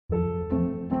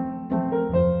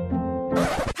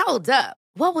Hold up.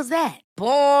 What was that?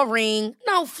 Boring.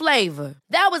 No flavor.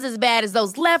 That was as bad as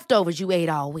those leftovers you ate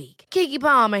all week. Keke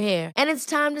Palmer here. And it's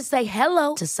time to say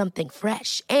hello to something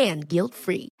fresh and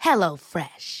guilt-free. Hello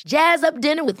Fresh. Jazz up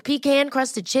dinner with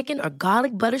pecan-crusted chicken or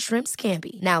garlic butter shrimp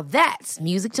scampi. Now that's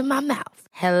music to my mouth.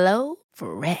 Hello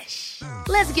Fresh.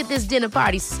 Let's get this dinner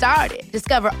party started.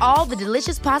 Discover all the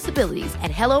delicious possibilities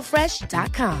at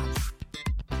hellofresh.com.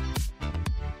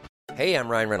 Hey, I'm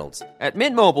Ryan Reynolds. At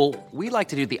Mint Mobile, we like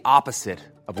to do the opposite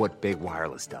of what Big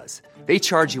Wireless does. They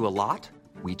charge you a lot,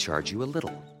 we charge you a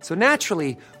little. So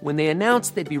naturally, when they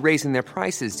announced they'd be raising their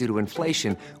prices due to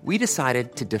inflation, we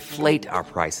decided to deflate our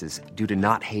prices due to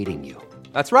not hating you.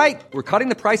 That's right. We're cutting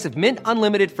the price of Mint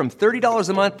Unlimited from $30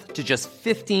 a month to just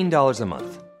 $15 a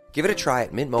month. Give it a try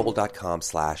at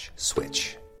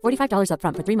mintmobile.com/switch. $45 up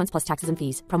front for 3 months plus taxes and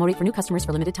fees. Promo rate for new customers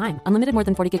for limited time. Unlimited more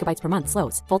than 40 gigabytes per month.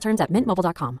 Slows full terms at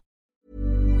mintmobile.com.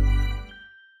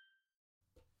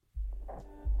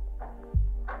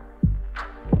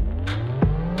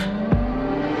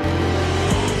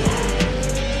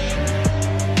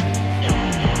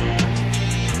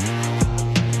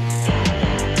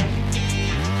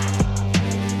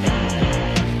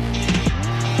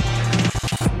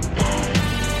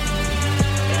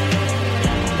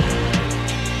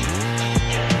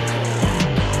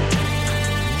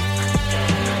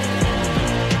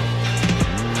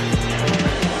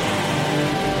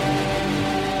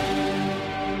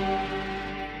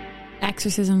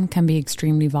 Exorcism can be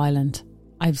extremely violent.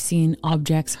 I've seen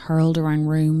objects hurled around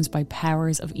rooms by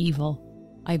powers of evil.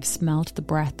 I've smelt the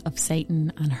breath of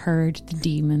Satan and heard the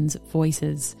demons'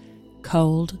 voices.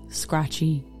 Cold,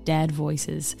 scratchy, dead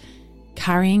voices,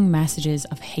 carrying messages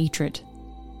of hatred.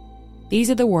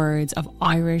 These are the words of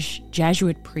Irish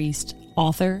Jesuit priest,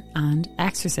 author and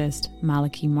exorcist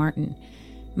Malachi Martin.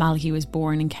 Malachi was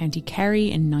born in County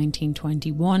Kerry in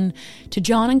 1921 to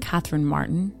John and Catherine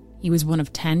Martin. He was one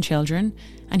of 10 children,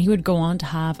 and he would go on to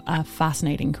have a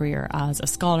fascinating career as a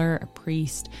scholar, a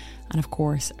priest, and of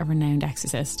course, a renowned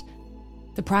exorcist.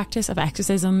 The practice of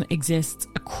exorcism exists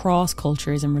across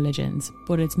cultures and religions,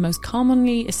 but it's most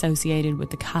commonly associated with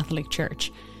the Catholic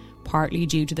Church, partly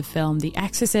due to the film The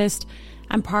Exorcist,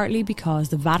 and partly because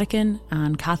the Vatican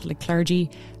and Catholic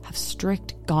clergy have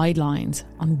strict guidelines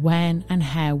on when and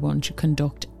how one should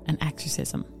conduct an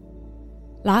exorcism.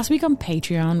 Last week on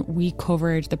Patreon, we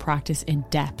covered the practice in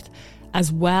depth,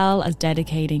 as well as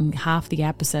dedicating half the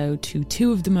episode to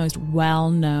two of the most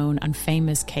well-known and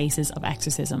famous cases of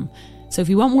exorcism. So if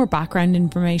you want more background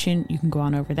information, you can go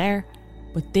on over there.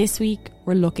 But this week,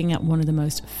 we're looking at one of the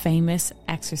most famous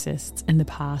exorcists in the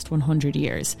past 100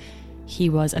 years. He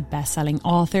was a best-selling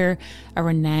author, a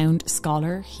renowned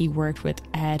scholar. He worked with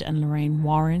Ed and Lorraine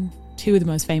Warren, two of the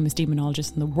most famous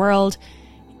demonologists in the world.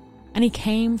 And he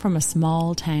came from a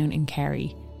small town in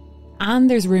Kerry. And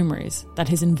there's rumours that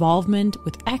his involvement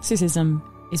with exorcism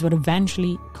is what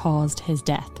eventually caused his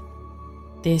death.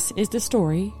 This is the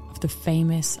story of the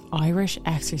famous Irish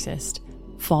exorcist,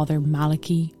 Father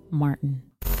Malachi Martin.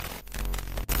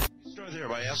 Start there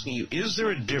by asking you, is there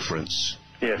a difference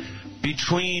Yes.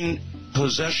 between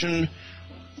possession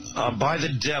by the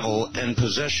devil and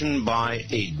possession by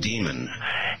a demon?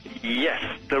 Yes,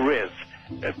 there is.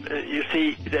 You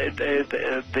see,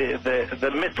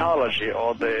 the mythology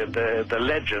or the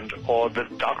legend or the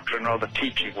doctrine or the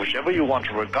teaching, whichever you want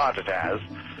to regard it as,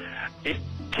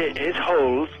 it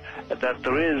holds that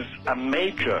there is a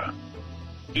major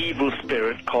evil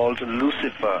spirit called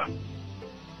Lucifer.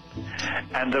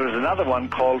 And there is another one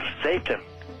called Satan.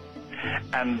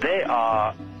 And they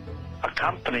are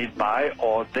accompanied by,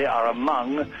 or they are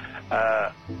among,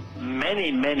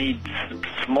 many, many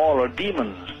smaller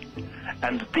demons.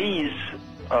 And these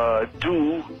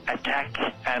do attack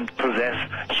and possess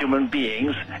human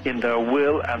beings in their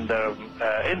will and their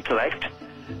intellect.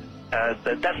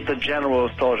 That's the general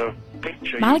sort of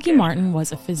picture. Malachi Martin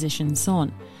was a physician's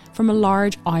son from a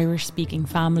large Irish-speaking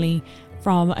family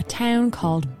from a town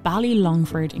called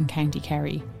Ballylongford in County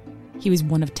Kerry. He was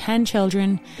one of 10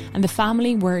 children, and the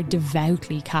family were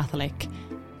devoutly Catholic.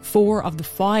 4 of the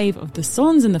 5 of the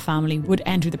sons in the family would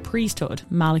enter the priesthood,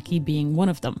 Malachi being one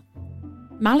of them.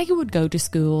 Malachi would go to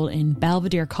school in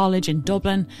Belvedere College in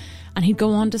Dublin, and he'd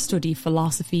go on to study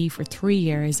philosophy for 3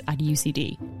 years at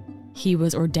UCD. He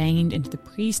was ordained into the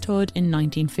priesthood in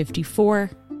 1954,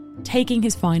 taking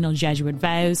his final Jesuit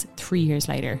vows 3 years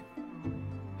later.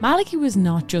 Malachi was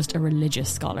not just a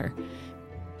religious scholar.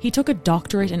 He took a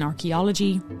doctorate in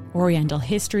archaeology, Oriental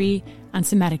history, and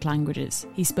Semitic languages.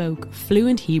 He spoke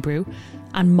fluent Hebrew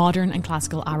and modern and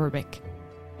classical Arabic.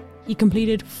 He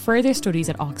completed further studies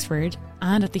at Oxford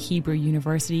and at the Hebrew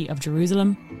University of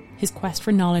Jerusalem, his quest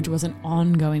for knowledge was an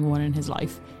ongoing one in his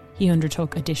life. He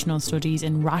undertook additional studies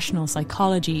in rational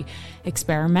psychology,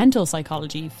 experimental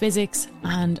psychology, physics,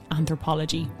 and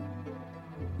anthropology.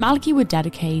 Malachi would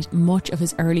dedicate much of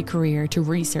his early career to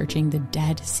researching the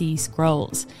Dead Sea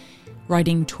Scrolls,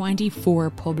 writing 24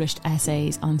 published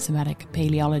essays on Semitic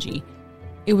Paleology.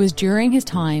 It was during his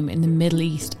time in the Middle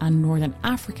East and Northern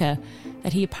Africa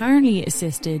that he apparently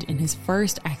assisted in his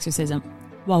first exorcism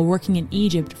while working in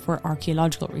Egypt for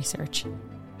archaeological research.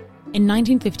 In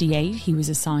 1958, he was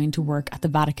assigned to work at the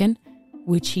Vatican,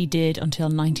 which he did until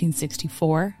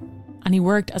 1964, and he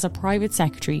worked as a private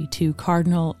secretary to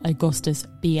Cardinal Augustus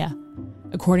Bia.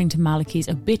 According to Malachi's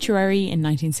obituary in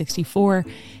 1964,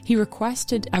 he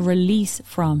requested a release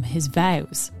from his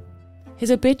vows. His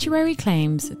obituary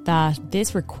claims that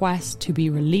this request to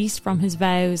be released from his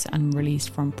vows and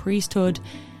released from priesthood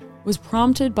was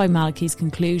prompted by Malachi's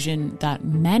conclusion that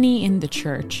many in the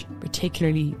church,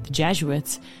 particularly the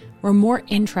Jesuits, were more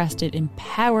interested in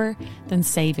power than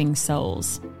saving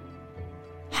souls.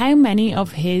 How many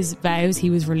of his vows he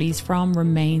was released from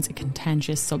remains a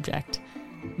contentious subject.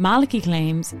 Malachi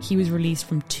claims he was released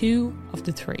from 2 of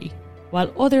the 3,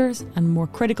 while others and more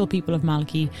critical people of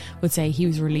Malachi would say he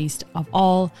was released of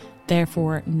all,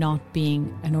 therefore not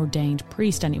being an ordained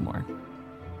priest anymore.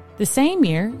 The same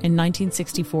year, in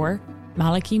 1964,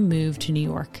 Malachi moved to New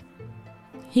York.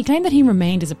 He claimed that he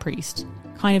remained as a priest,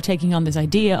 kind of taking on this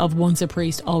idea of once a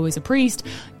priest, always a priest,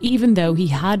 even though he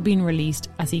had been released,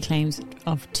 as he claims,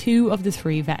 of 2 of the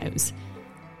 3 vows.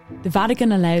 The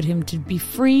Vatican allowed him to be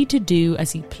free to do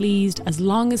as he pleased as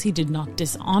long as he did not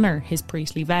dishonour his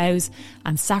priestly vows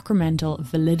and sacramental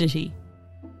validity.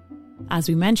 As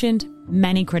we mentioned,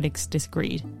 many critics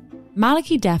disagreed.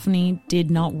 Malachi definitely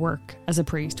did not work as a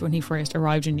priest when he first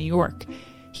arrived in New York.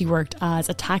 He worked as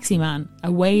a taximan,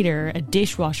 a waiter, a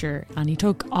dishwasher, and he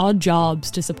took odd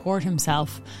jobs to support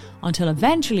himself until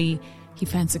eventually he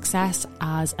found success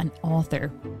as an author.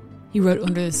 He wrote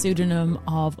under the pseudonym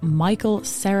of Michael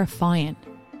Seraphian.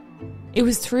 It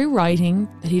was through writing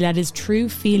that he let his true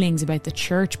feelings about the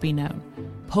church be known,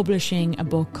 publishing a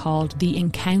book called The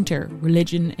Encounter,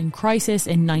 Religion in Crisis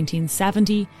in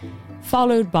 1970,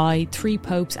 followed by 3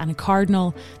 popes and a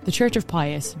cardinal, The Church of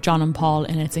Pius, John and Paul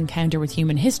in its Encounter with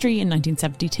Human History in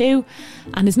 1972,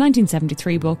 and his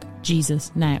 1973 book, Jesus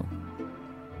Now.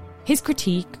 His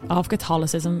critique of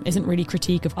Catholicism isn't really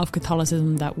critique of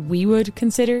Catholicism that we would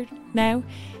consider now.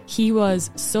 He was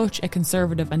such a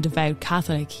conservative and devout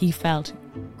Catholic, he felt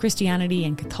Christianity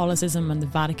and Catholicism and the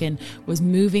Vatican was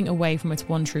moving away from its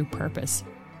one true purpose.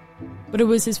 But it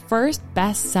was his first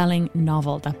best-selling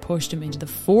novel that pushed him into the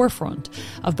forefront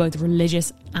of both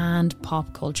religious and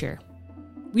pop culture.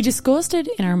 We discussed it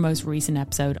in our most recent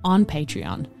episode on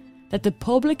Patreon, that the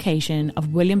publication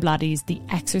of William Blatty's The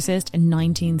Exorcist in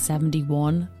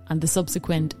 1971 and the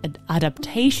subsequent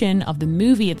adaptation of the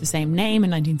movie of the same name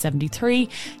in 1973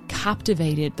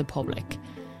 captivated the public.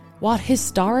 What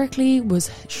historically was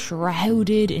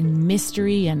shrouded in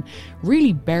mystery and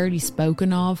really barely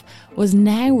spoken of was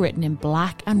now written in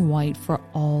black and white for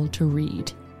all to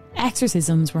read.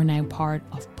 Exorcisms were now part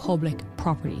of public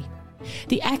property.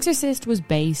 The Exorcist was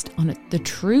based on the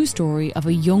true story of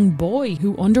a young boy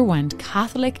who underwent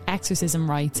Catholic exorcism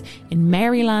rites in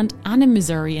Maryland and in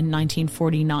Missouri in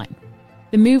 1949.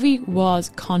 The movie was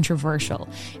controversial,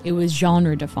 it was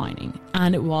genre-defining,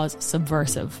 and it was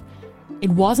subversive.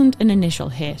 It wasn't an initial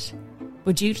hit,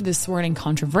 but due to the swirling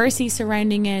controversy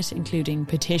surrounding it, including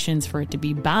petitions for it to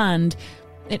be banned,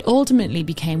 it ultimately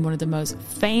became one of the most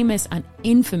famous and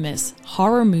infamous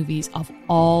horror movies of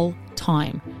all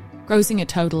time, grossing a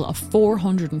total of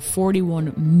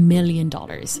 $441 million.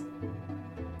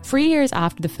 3 years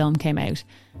after the film came out,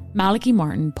 Malachi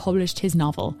Martin published his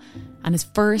novel and his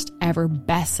first ever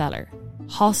bestseller,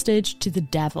 Hostage to the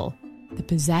Devil, The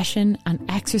Possession and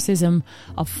Exorcism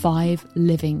of 5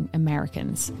 Living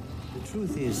Americans. The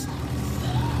truth is,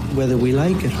 whether we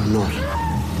like it or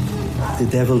not, the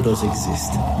devil does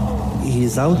exist. He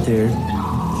is out there,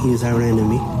 he is our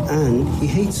enemy, and he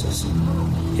hates us.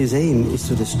 His aim is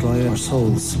to destroy our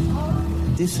souls.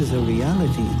 This is a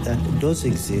reality that does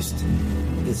exist.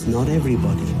 It's not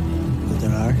everybody, but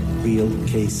there are real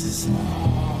cases.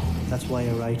 That's why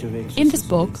I write of exorcism. In this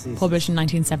book, published in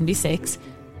 1976,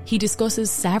 he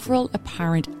discusses several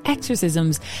apparent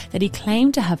exorcisms that he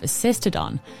claimed to have assisted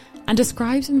on and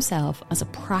describes himself as a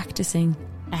practicing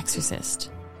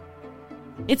exorcist.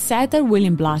 It's said that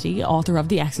William Blatty, author of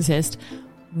The Exorcist,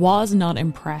 was not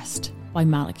impressed by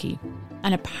Malachi,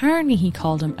 and apparently he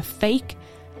called him a fake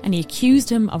and he accused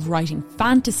him of writing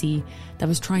fantasy that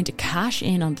was trying to cash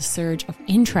in on the surge of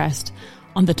interest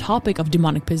on the topic of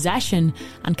demonic possession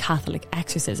and Catholic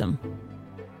exorcism.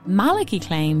 Malachi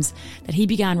claims that he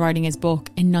began writing his book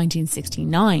in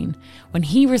 1969 when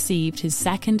he received his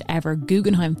second ever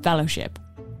Guggenheim Fellowship.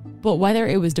 But whether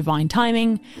it was divine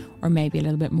timing or maybe a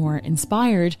little bit more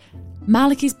inspired,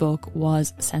 Malachi's book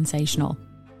was sensational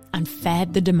and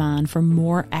fed the demand for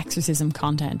more exorcism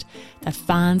content that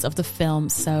fans of the film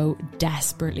so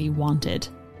desperately wanted.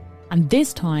 And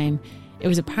this time, it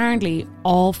was apparently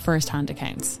all first-hand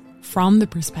accounts from the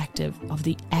perspective of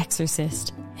the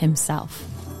exorcist himself.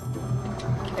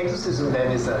 Exorcism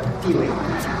then is a healing,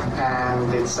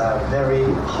 and it's a very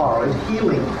horrid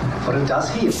healing, but it does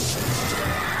heal.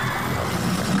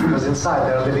 Because inside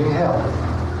they're living hell.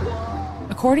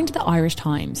 According to the Irish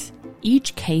Times,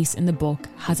 each case in the book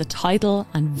has a title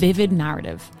and vivid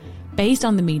narrative based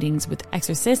on the meetings with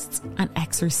exorcists and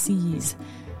exorcies.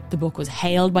 The book was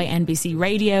hailed by NBC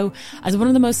Radio as one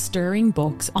of the most stirring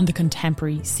books on the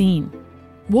contemporary scene.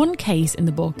 One case in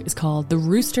the book is called The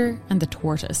Rooster and the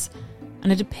Tortoise,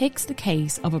 and it depicts the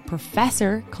case of a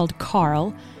professor called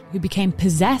Carl who became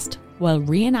possessed while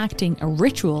reenacting a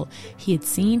ritual he had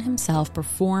seen himself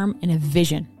perform in a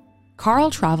vision.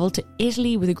 Carl travelled to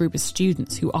Italy with a group of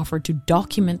students who offered to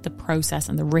document the process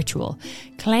and the ritual,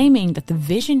 claiming that the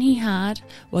vision he had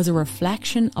was a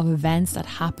reflection of events that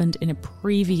happened in a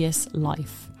previous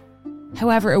life.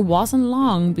 However, it wasn't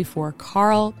long before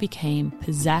Carl became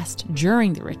possessed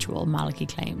during the ritual, Malachi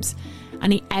claims,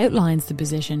 and he outlines the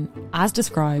position as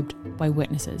described by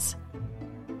witnesses.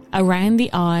 Around the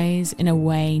eyes in a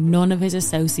way none of his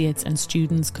associates and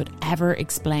students could ever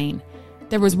explain.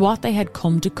 There was what they had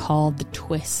come to call the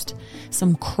twist,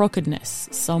 some crookedness,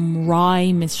 some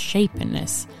wry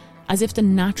misshapenness, as if the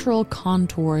natural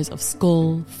contours of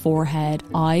skull, forehead,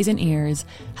 eyes and ears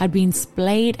had been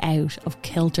splayed out of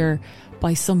kilter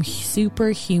by some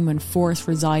superhuman force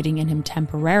residing in him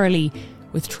temporarily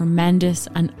with tremendous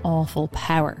and awful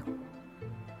power.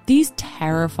 These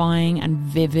terrifying and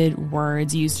vivid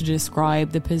words used to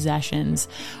describe the possessions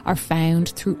are found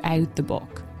throughout the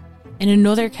book. In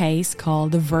another case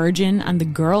called The Virgin and the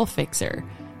Girl Fixer,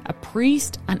 a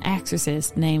priest and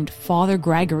exorcist named Father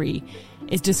Gregory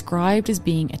is described as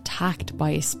being attacked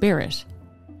by a spirit.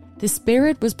 The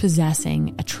spirit was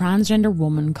possessing a transgender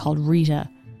woman called Rita,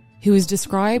 who is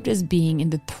described as being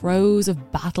in the throes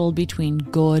of battle between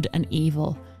good and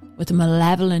evil, with a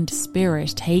malevolent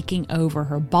spirit taking over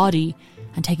her body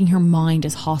and taking her mind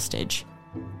as hostage.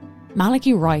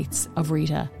 Malachi writes of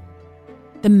Rita,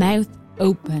 "The mouth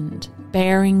opened,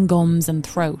 baring gums and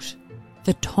throat,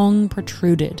 the tongue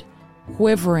protruded,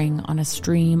 quivering on a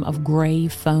stream of grey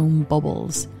foam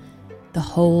bubbles. The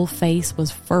whole face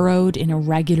was furrowed in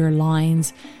irregular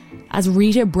lines as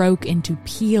Rita broke into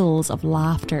peals of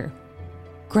laughter.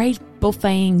 Great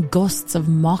buffeting gusts of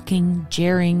mocking,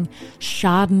 jeering,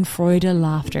 schadenfreude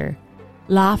laughter.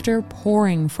 Laughter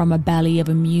pouring from a belly of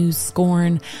amused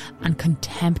scorn and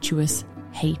contemptuous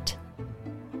hate."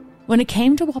 When it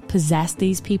came to what possessed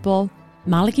these people,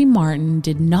 Malachi Martin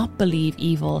did not believe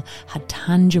evil had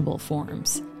tangible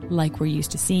forms, like we're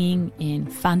used to seeing in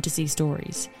fantasy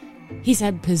stories. He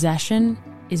said possession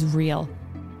is real,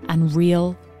 and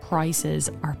real prices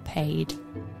are paid.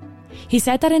 He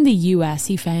said that in the US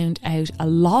he found out a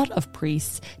lot of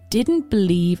priests didn't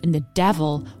believe in the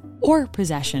devil or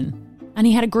possession, and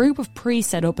he had a group of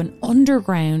priests set up an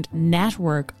underground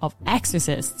network of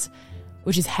exorcists,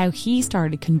 which is how he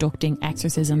started conducting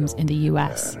exorcisms in the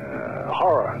US.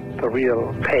 Horror, the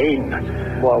real pain,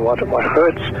 what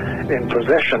hurts in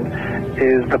possession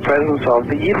is the presence of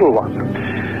the evil one.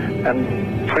 And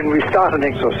when we start an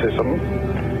exorcism,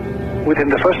 within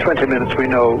the first 20 minutes we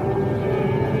know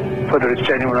whether it's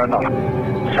genuine or not.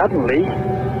 Suddenly,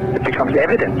 it becomes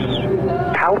evidence,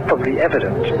 palpably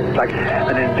evident, like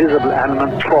an invisible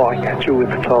animal clawing at you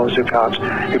with claws you can't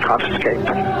escape.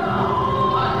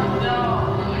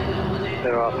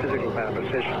 There are physical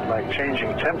manifestations like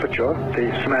changing temperature,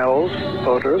 the smells,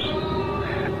 odors,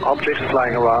 objects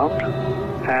flying around,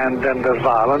 and then there's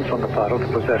violence on the part of the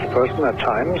possessed person at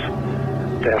times.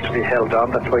 They have to be held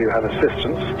down. That's why you have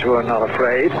assistants who are not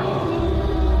afraid.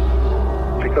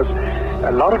 Because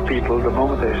a lot of people, the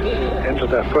moment they enter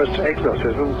their first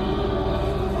exorcism,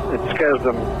 it scares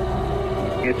them.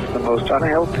 It's the most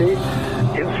unhealthy,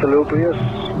 insalubrious,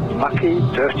 mucky,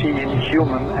 dirty,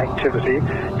 inhuman activity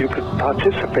you could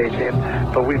participate in.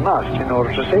 But we must, in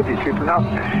order to save these people. Now,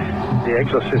 the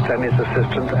exorcist and his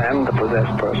assistant and the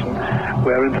possessed person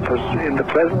were in the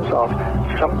presence of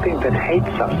something that hates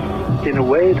us in a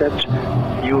way that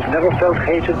you've never felt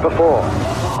hated before.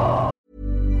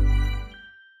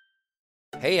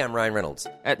 Hey, I'm Ryan Reynolds.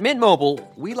 At Mint Mobile,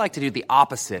 we like to do the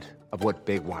opposite of what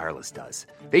Big Wireless does.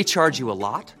 They charge you a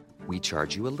lot, we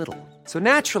charge you a little. So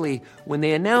naturally, when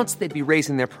they announced they'd be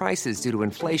raising their prices due to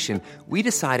inflation, we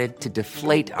decided to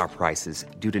deflate our prices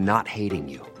due to not hating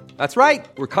you. That's right.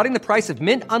 We're cutting the price of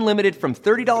Mint Unlimited from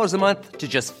 $30 a month to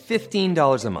just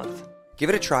 $15 a month. Give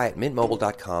it a try at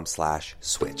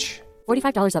mintmobile.com/switch.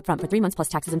 $45 up front for 3 months plus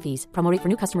taxes and fees. Promo rate for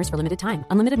new customers for limited time.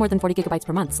 Unlimited more than 40 gigabytes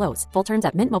per month. Slows full terms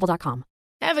at mintmobile.com.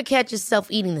 Ever catch yourself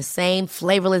eating the same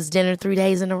flavorless dinner 3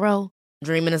 days in a row?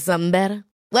 Dreaming of something better?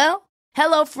 Well,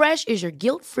 HelloFresh is your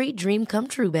guilt-free dream come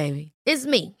true, baby. It's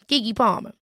me, Keke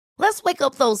Palmer. Let's wake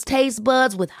up those taste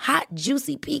buds with hot,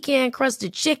 juicy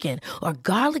pecan-crusted chicken or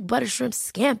garlic butter shrimp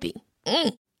scampi.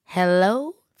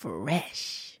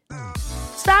 HelloFresh.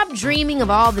 Stop dreaming of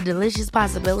all the delicious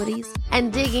possibilities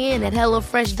and dig in at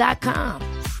HelloFresh.com.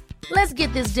 Let's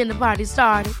get this dinner party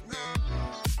started.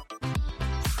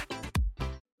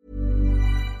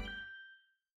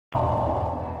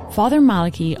 Father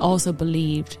Malachi also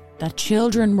believed that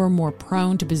children were more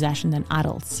prone to possession than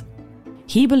adults.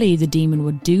 He believed the demon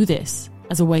would do this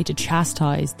as a way to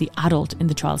chastise the adult in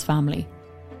the child's family.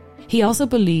 He also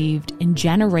believed in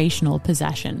generational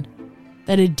possession,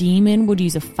 that a demon would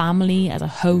use a family as a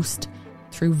host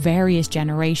through various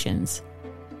generations,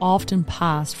 often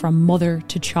passed from mother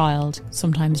to child,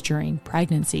 sometimes during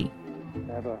pregnancy.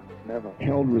 Never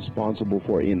held responsible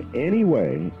for in any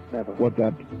way what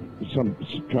that some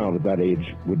child at that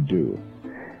age would do.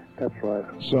 That's right.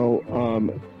 So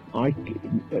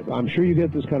I'm sure you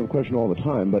get this kind of question all the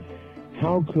time, but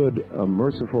how could a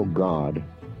merciful God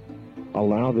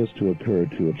allow this to occur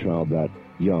to a child that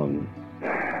young?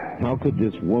 How could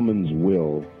this woman's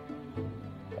will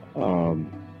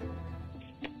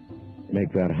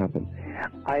make that happen?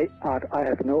 I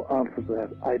have no answer to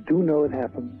that. I do know it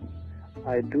happens.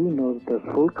 I do know that there's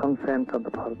full consent on the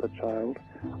part of the child.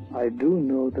 I do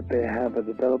know that they have a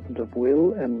development of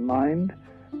will and mind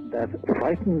that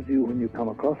frightens you when you come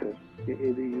across it.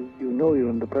 You know you're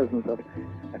in the presence of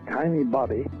a tiny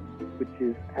body which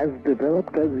is as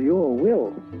developed as your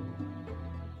will,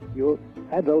 your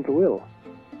adult will,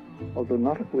 although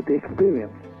not with the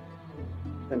experience.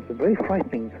 And it's a very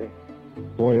frightening thing.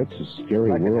 Boy, it's a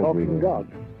scary like world. A talking God.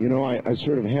 You know, I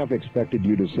sort of half expected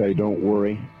you to say, don't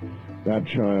worry, that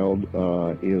child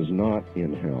is not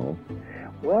in hell.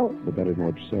 Well, but that is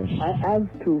what you say. As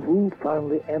to who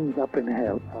finally ends up in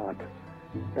hell,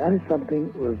 that is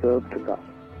something reserved to God.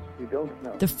 We don't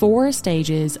know. The 4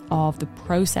 stages of the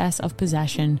process of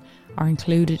possession are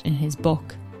included in his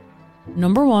book.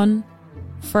 Number 1,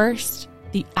 first,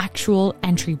 the actual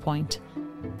entry point.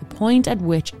 The point at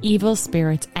which evil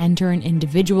spirits enter an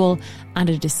individual and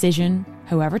a decision,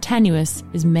 however tenuous,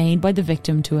 is made by the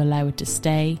victim to allow it to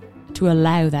stay, to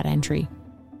allow that entry.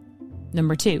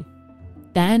 Number 2,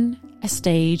 then a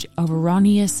stage of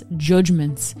erroneous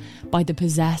judgments by the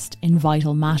possessed in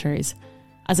vital matters,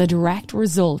 as a direct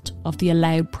result of the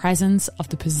allowed presence of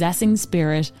the possessing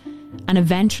spirit and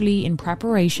eventually in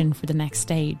preparation for the next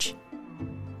stage.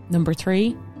 Number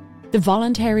 3, the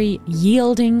voluntary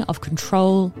yielding of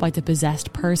control by the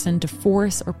possessed person to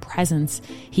force or presence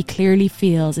he clearly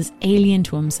feels is alien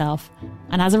to himself,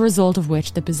 and as a result of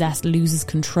which the possessed loses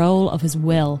control of his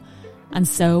will, and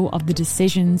so of the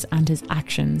decisions and his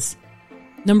actions.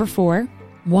 Number 4,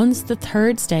 once the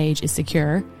 3rd stage is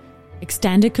secure,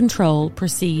 extended control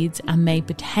proceeds and may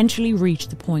potentially reach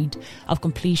the point of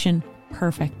completion,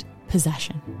 perfect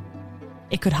possession.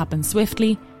 It could happen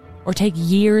swiftly, or take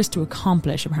years to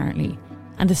accomplish apparently,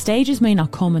 and the stages may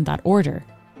not come in that order.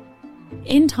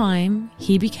 In time,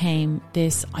 he became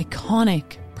this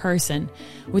iconic person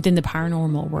within the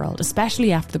paranormal world,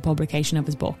 especially after the publication of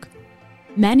his book.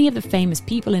 Many of the famous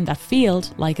people in that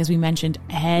field, like as we mentioned,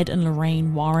 Ed and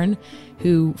Lorraine Warren,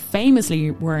 who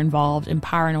famously were involved in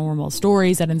paranormal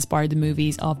stories that inspired the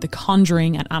movies of The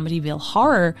Conjuring and Amityville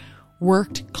Horror,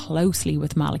 worked closely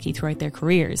with Malachi throughout their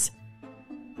careers.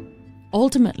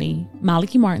 Ultimately,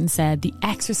 Malachi Martin said the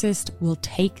Exorcist will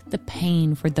take the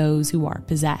pain for those who are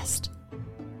possessed.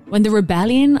 When the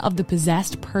rebellion of the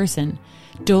possessed person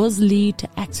does lead to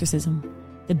exorcism,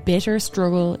 the bitter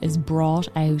struggle is brought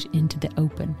out into the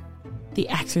open. The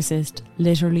exorcist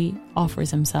literally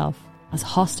offers himself as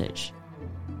hostage.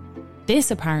 This,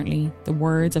 apparently, the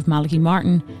words of Malachi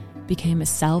Martin, became a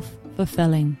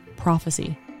self-fulfilling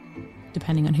prophecy,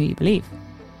 depending on who you believe.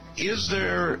 Is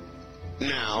there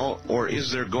now, or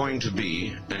is there going to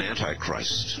be an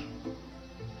Antichrist?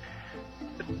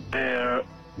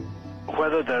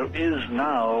 Whether there is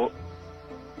now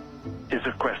is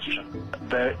a question.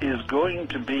 There is going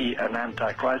to be an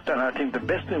Antichrist, and I think the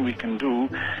best thing we can do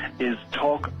is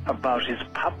talk about his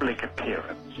public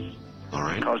appearance. All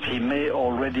right. Because he may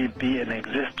already be in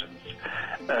existence.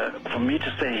 For me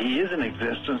to say he is in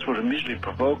existence would immediately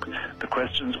provoke the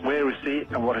questions, where is he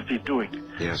and what is he doing?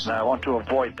 Yes. Now, I want to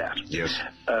avoid that. Yes.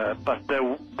 But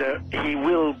he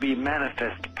will be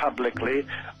manifest publicly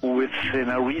within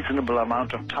a reasonable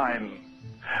amount of time.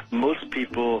 Most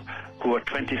people who are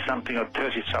 20-something or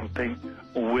 30-something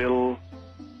will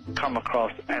come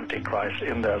across Antichrist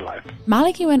in their life.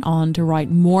 Malachi went on to write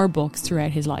more books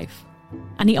throughout his life,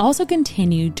 and he also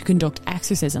continued to conduct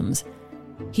exorcisms.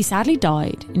 He sadly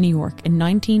died in New York in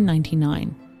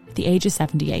 1999 at the age of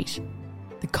 78,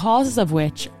 the causes of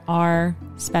which are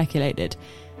speculated,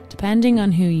 depending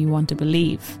on who you want to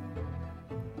believe.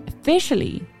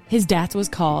 Officially, his death was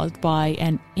caused by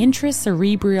an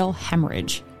intracerebral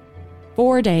hemorrhage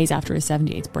 4 days after his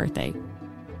 78th birthday.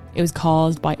 It was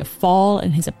caused by a fall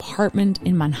in his apartment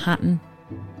in Manhattan.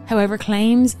 However,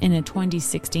 claims in a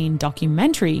 2016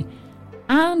 documentary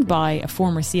and by a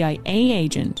former CIA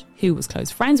agent who was close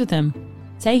friends with him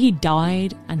say he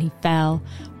died and he fell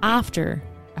after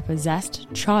a possessed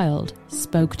child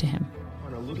spoke to him.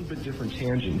 On a little bit different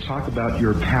tangent, talk about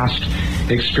your past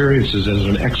experiences as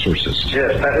an exorcist.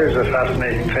 Yes, that is a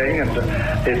fascinating thing, and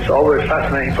it's always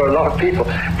fascinating for a lot of people.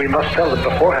 We must tell them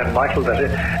beforehand, Michael, that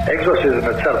exorcism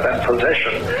itself and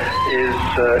possession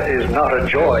is not a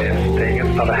joyous thing,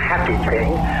 it's not a happy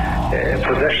thing.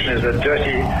 Possession is a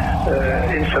dirty,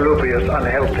 insalubrious,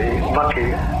 unhealthy, mucky,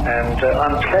 and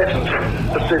unpleasant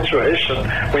situation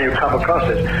when you come across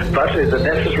it. But it's a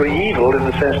necessary evil in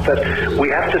the sense that we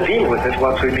have to deal with it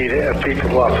once we meet people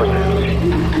who are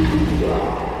possessed.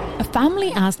 A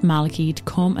family asked Malachi to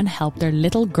come and help their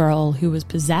little girl who was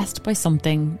possessed by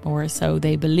something, or so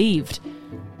they believed.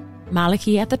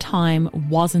 Malachi at the time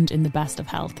wasn't in the best of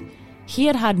health. He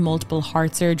had had multiple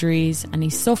heart surgeries and he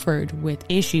suffered with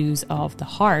issues of the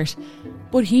heart,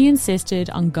 but he insisted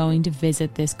on going to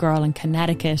visit this girl in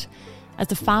Connecticut as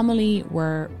the family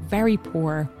were very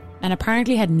poor and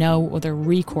apparently had no other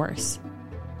recourse.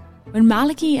 When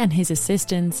Malachi and his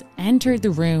assistants entered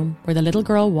the room where the little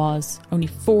girl was, only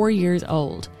 4 years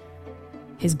old,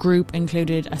 his group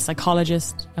included a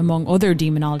psychologist, among other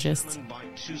demonologists.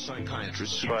 Two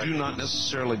psychiatrists who do not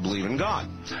necessarily believe in God.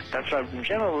 That's right.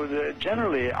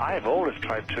 Generally, I've always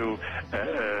tried to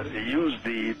use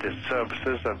the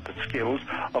services and the skills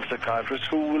of psychiatrists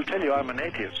who will tell you I'm an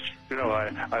atheist. You know,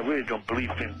 I really don't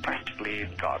believe practically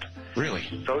in God. Really?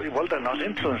 So, well, they're not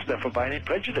influenced, therefore, by any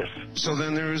prejudice. So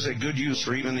then there is a good use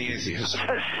for even the atheists.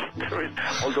 There is.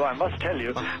 Although I must tell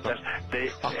you that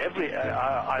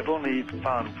I've only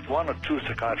found one or two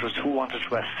psychiatrists who wanted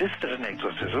to assist at an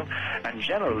exorcism, and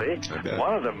generally,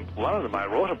 one of them I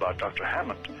wrote about, Dr.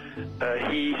 Hammond.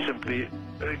 He simply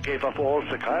gave up all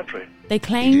psychiatry. They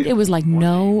claimed it was like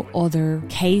no other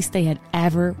case they had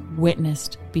ever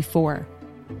witnessed before.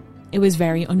 It was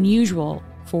very unusual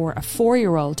for a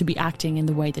 4-year-old to be acting in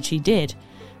the way that she did.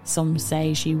 Some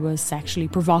say she was sexually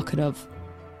provocative.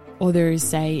 Others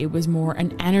say it was more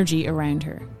an energy around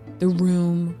her. The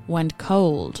room went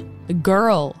cold. The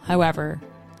girl, however,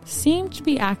 seemed to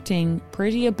be acting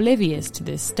pretty oblivious to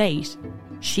this state.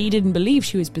 She didn't believe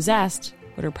she was possessed,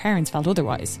 but her parents felt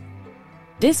otherwise.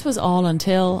 This was all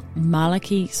until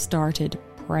Malachi started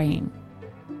praying.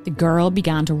 The girl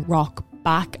began to rock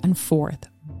back and forth,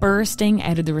 bursting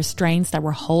out of the restraints that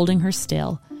were holding her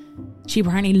still. She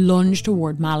apparently lunged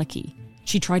toward Malachi.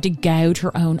 She tried to gouge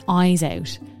her own eyes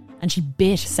out, and she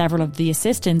bit several of the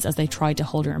assistants as they tried to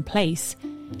hold her in place.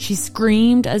 She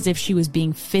screamed as if she was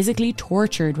being physically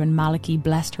tortured when Malachi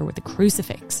blessed her with a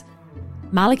crucifix.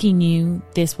 Malachi knew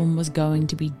this one was going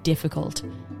to be difficult.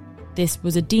 This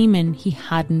was a demon he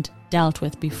hadn't dealt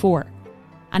with before,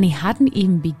 and he hadn't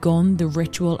even begun the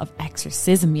ritual of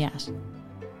exorcism yet.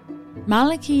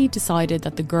 Malachi decided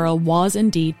that the girl was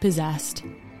indeed possessed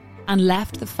and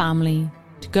left the family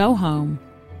to go home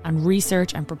and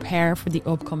research and prepare for the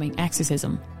upcoming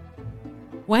exorcism.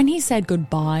 When he said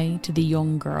goodbye to the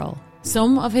young girl,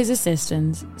 some of his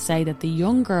assistants say that the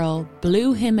young girl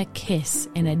blew him a kiss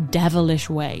in a devilish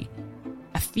way.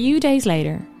 A few days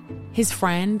later, his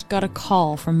friend got a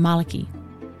call from Malachi.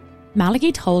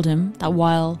 Malachi told him that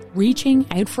while reaching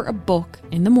out for a book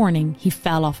in the morning, he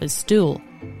fell off his stool.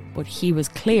 But he was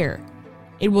clear.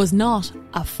 It was not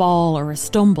a fall or a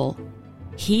stumble.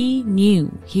 He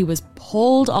knew he was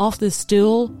pulled off the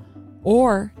stool,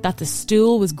 or that the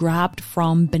stool was grabbed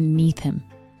from beneath him.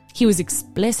 He was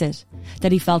explicit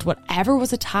that he felt whatever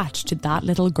was attached to that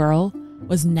little girl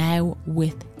was now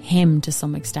with him to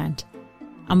some extent.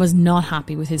 and was not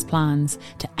happy with his plans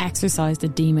to exorcise the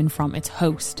demon from its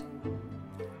host.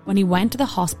 When he went to the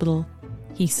hospital,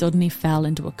 he suddenly fell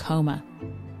into a coma,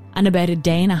 and about a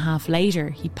day and a half later,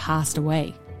 he passed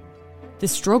away. The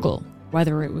struggle,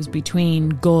 whether it was between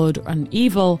good and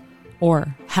evil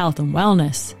or health and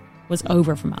wellness, was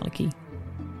over for Malachi.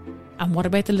 And what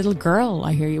about the little girl,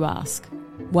 I hear you ask?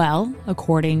 Well,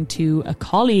 according to a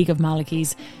colleague of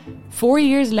Malachi's, 4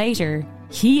 years later,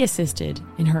 he assisted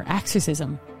in her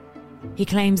exorcism. He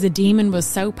claims the demon was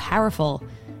so powerful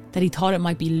that he thought it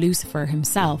might be Lucifer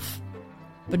himself,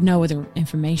 but no other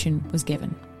information was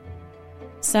given.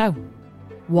 So,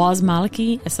 was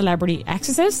Malachi a celebrity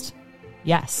exorcist?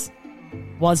 Yes.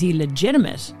 Was he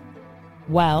legitimate?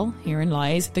 Well, herein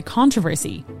lies the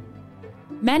controversy.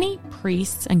 Many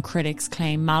priests and critics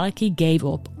claim Malachi gave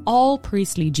up all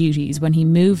priestly duties when he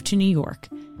moved to New York.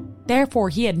 Therefore,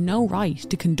 he had no right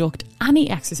to conduct any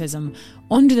exorcism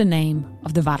under the name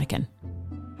of the Vatican.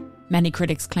 Many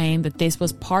critics claim that this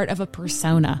was part of a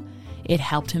persona. It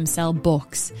helped him sell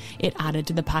books. It added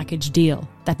to the package deal,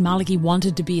 that Malachi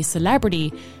wanted to be a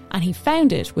celebrity, and he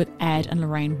found it with Ed and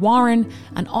Lorraine Warren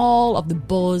and all of the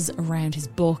buzz around his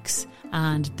books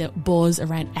and the buzz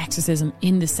around exorcism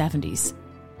in the 70s.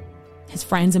 His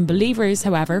friends and believers,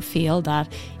 however, feel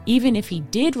that even if he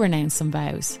did renounce some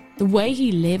vows, the way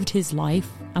he lived his life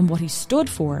and what he stood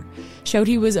for showed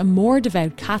he was a more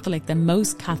devout Catholic than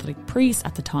most Catholic priests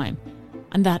at the time,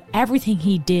 and that everything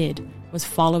he did was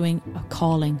following a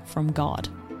calling from God.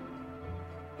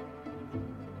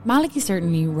 Malachi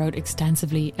certainly wrote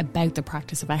extensively about the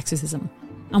practice of exorcism,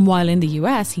 and while in the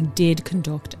US he did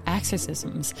conduct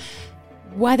exorcisms,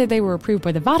 whether they were approved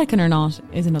by the Vatican or not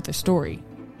is another story.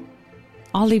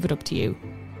 I'll leave it up to you.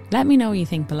 Let me know what you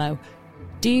think below.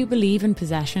 Do you believe in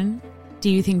possession? Do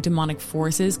you think demonic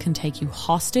forces can take you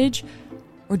hostage?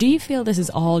 Or do you feel this is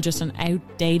all just an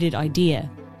outdated idea,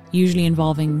 usually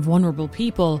involving vulnerable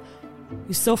people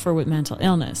who suffer with mental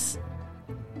illness?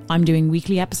 I'm doing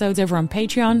weekly episodes over on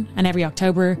Patreon, and every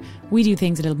October we do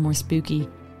things a little more spooky.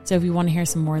 So if you want to hear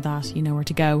some more of that, you know where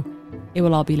to go. It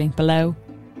will all be linked below.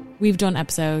 We've done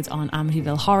episodes on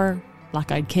Amityville Horror, Black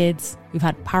Eyed Kids, we've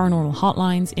had paranormal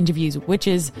hotlines, interviews with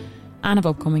witches, and have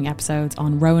upcoming episodes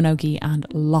on Roanoke and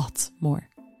lots more.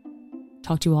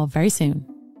 Talk to you all very soon.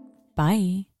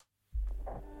 Bye.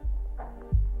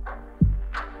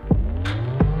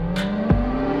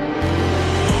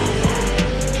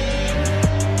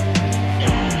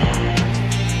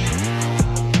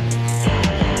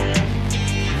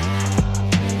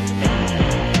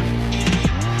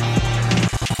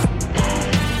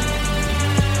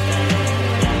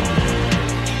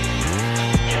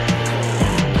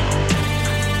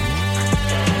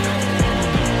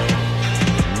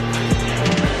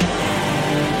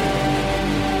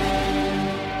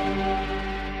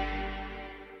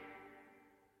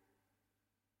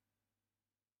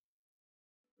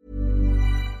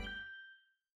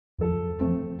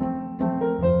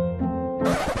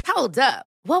 Hold up.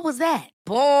 What was that?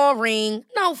 Boring.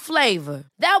 No flavor.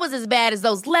 That was as bad as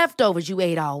those leftovers you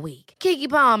ate all week. Keke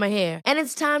Palmer here, and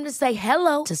it's time to say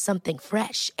hello to something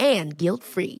fresh and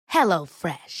guilt-free. Hello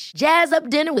Fresh. Jazz up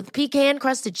dinner with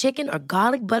pecan-crusted chicken or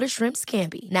garlic butter shrimp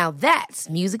scampi. Now that's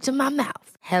music to my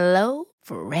mouth. Hello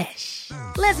Fresh.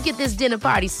 Let's get this dinner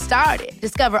party started.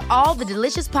 Discover all the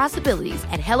delicious possibilities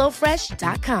at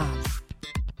HelloFresh.com.